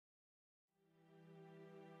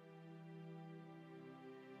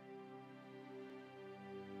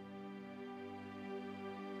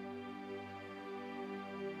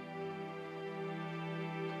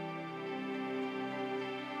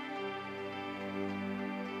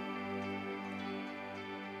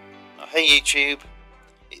Hey YouTube,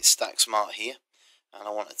 it's Stack Smart here, and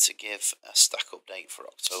I wanted to give a stack update for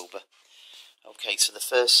October. Okay, so the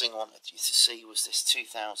first thing I wanted you to see was this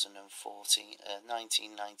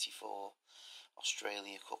 1994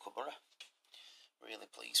 Australia Kookaburra.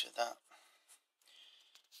 Really pleased with that.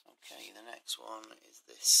 Okay, the next one is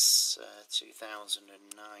this 2009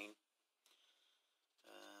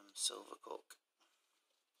 Silver Cook.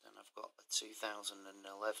 Then I've got a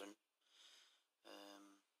 2011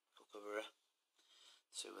 Kookaburra,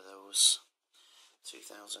 two of those,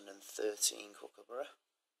 2013 Kookaburra,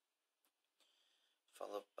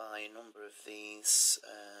 followed by a number of these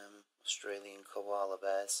Australian koala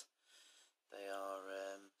bears. They are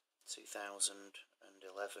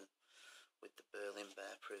 2011 with the Berlin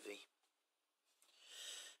Bear Privy,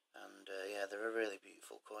 and yeah, they're a really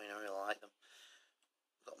beautiful coin. I really like them.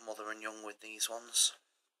 Got mother and young with these ones.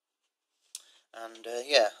 And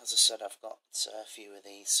yeah, as I said, I've got a few of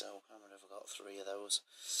these, so I've got 3 of those.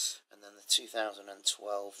 And then the 2012,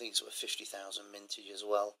 these were 50,000 mintage as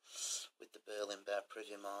well, with the Berlin Bear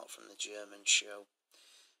Privy mark from the German show.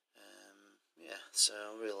 Yeah, so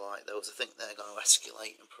I really like those. I think they're going to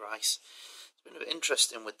escalate in price. It's been a bit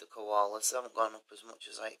interesting with the koalas. They haven't gone up as much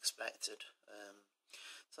as I expected,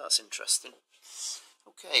 so that's interesting.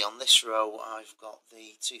 Okay, on this row I've got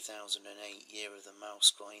the 2008 Year of the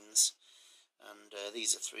Mouse coins. And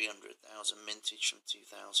these are 300,000 mintage from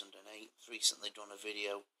 2008. Recently done a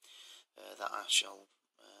video that I shall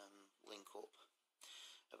link up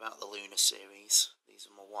about the Lunar series. These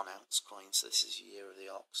are my 1 ounce coins. So this is Year of the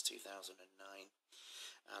Ox 2009.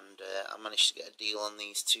 And I managed to get a deal on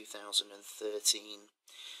these 2013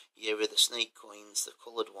 Year of the Snake coins, the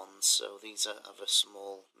coloured ones. So these are of a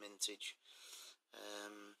small mintage.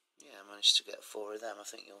 Yeah, I managed to get 4 of them. I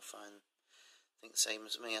think you'll find, same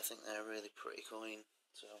as me, I think they're a really pretty coin.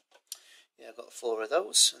 So yeah, I got 4 of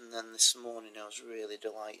those, and then this morning I was really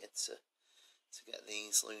delighted to get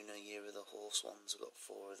these Lunar Year of the Horse ones. I got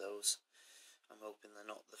 4 of those. I'm hoping they're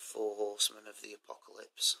not the 4 horsemen of the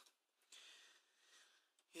apocalypse.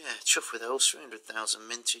 Yeah, chuff with those, 300,000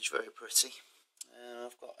 mintage, very pretty.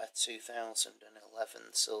 I've got a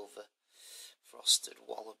 2011 silver frosted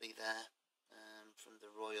wallaby there, from the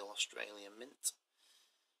Royal Australian Mint.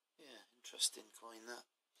 Yeah, interesting coin that.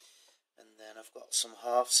 And then I've got some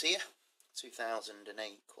halves here. 2008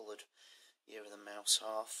 coloured Year of the Mouse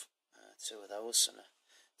half, 2 of those, and a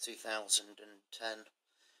 2010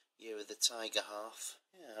 Year of the Tiger half.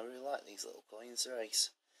 Yeah, I really like these little coins, they're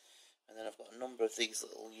ace. And then I've got a number of these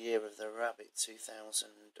little Year of the Rabbit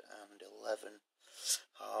 2011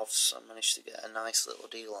 halves. I managed to get a nice little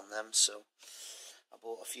deal on them, so I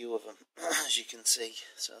bought a few of them, as you can see.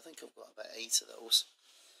 So I think I've got about 8 of those.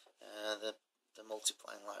 They're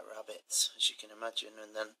multiplying like rabbits, as you can imagine.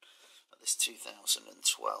 And then this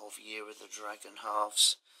 2012 Year of the Dragon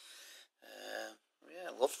halves. Yeah,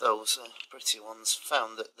 I love those pretty ones.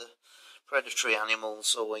 Found that the predatory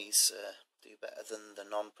animals always do better than the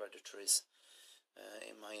non-predatories,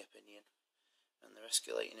 in my opinion. And they're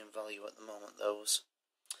escalating in value at the moment, those.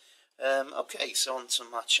 Okay, so on to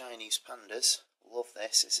my Chinese pandas. Love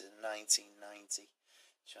this. This is a 1990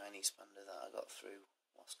 Chinese panda that I got through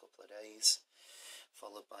last couple of days,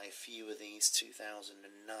 followed by a few of these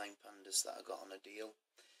 2009 pandas that I got on a deal.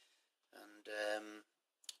 And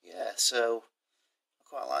yeah, so I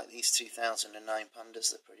quite like these 2009 pandas.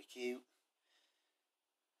 They're pretty cute.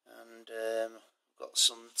 And I've got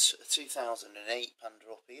some 2008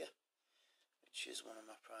 panda up here, which is one of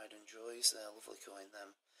my pride and joys. They're a lovely coin,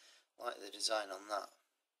 them. I like the design on that.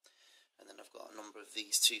 And then I've got a number of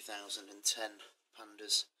these 2010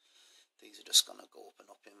 pandas. These are just going to go up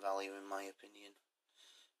and up in value, in my opinion.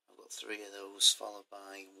 I've got 3 of those, followed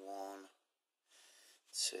by 1,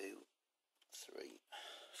 2, 3,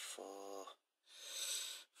 4,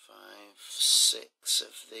 5, 6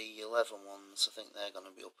 of the 11 ones. I think they're going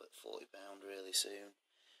to be up at £40 really soon.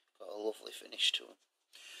 Got a lovely finish to them.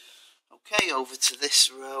 Okay, over to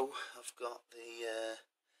this row. I've got the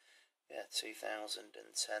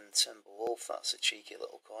 2010 Timberwolf. That's a cheeky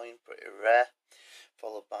little coin, pretty rare.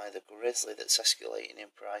 Followed by the Grizzly, that's escalating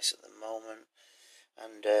in price at the moment.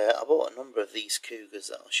 And I bought a number of these Cougars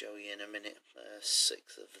that I'll show you in a minute.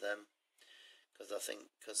 6 of them, because I think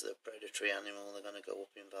because they're a predatory animal, they're going to go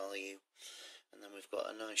up in value. And then we've got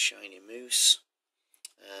a nice shiny moose,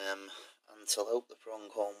 antelope, the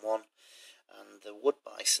pronghorn one, and the wood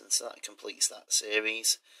bison. So that completes that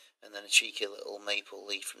series. And then a cheeky little maple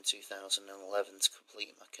leaf from 2011 to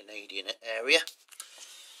complete my Canadian area.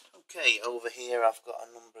 Okay, over here I've got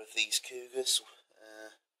a number of these Cougars.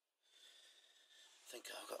 I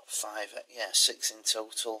think I've got 6 in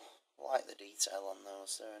total. I like the detail on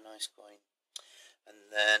those, they're a nice coin. And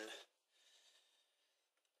then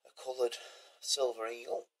a coloured silver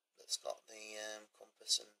eagle that's got the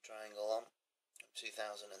compass and triangle on, from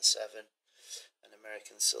 2007. An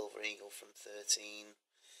American silver eagle from 13.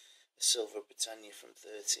 A silver Britannia from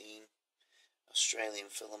 13. Australian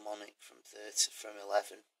Philharmonic from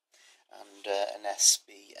 11. And an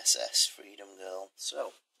SBSS Freedom Girl.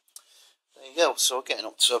 So there you go. So getting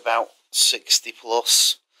up to about 60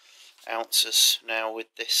 plus ounces now with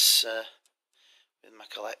this with my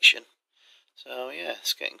collection. So yeah,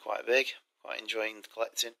 it's getting quite big. Quite enjoying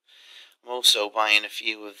collecting. I'm also buying a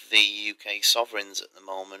few of the UK sovereigns at the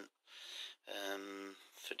moment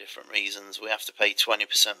for different reasons. We have to pay 20%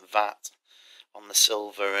 VAT on the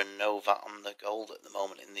silver and no VAT on the gold at the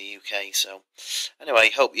moment in the UK. So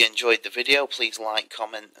anyway, hope you enjoyed the video. Please like,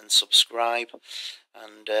 comment and subscribe,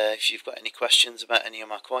 and if you've got any questions about any of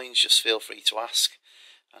my coins, just feel free to ask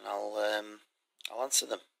and I'll answer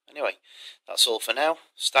them. Anyway, that's all for now.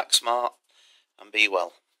 Stack smart and be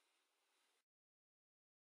well.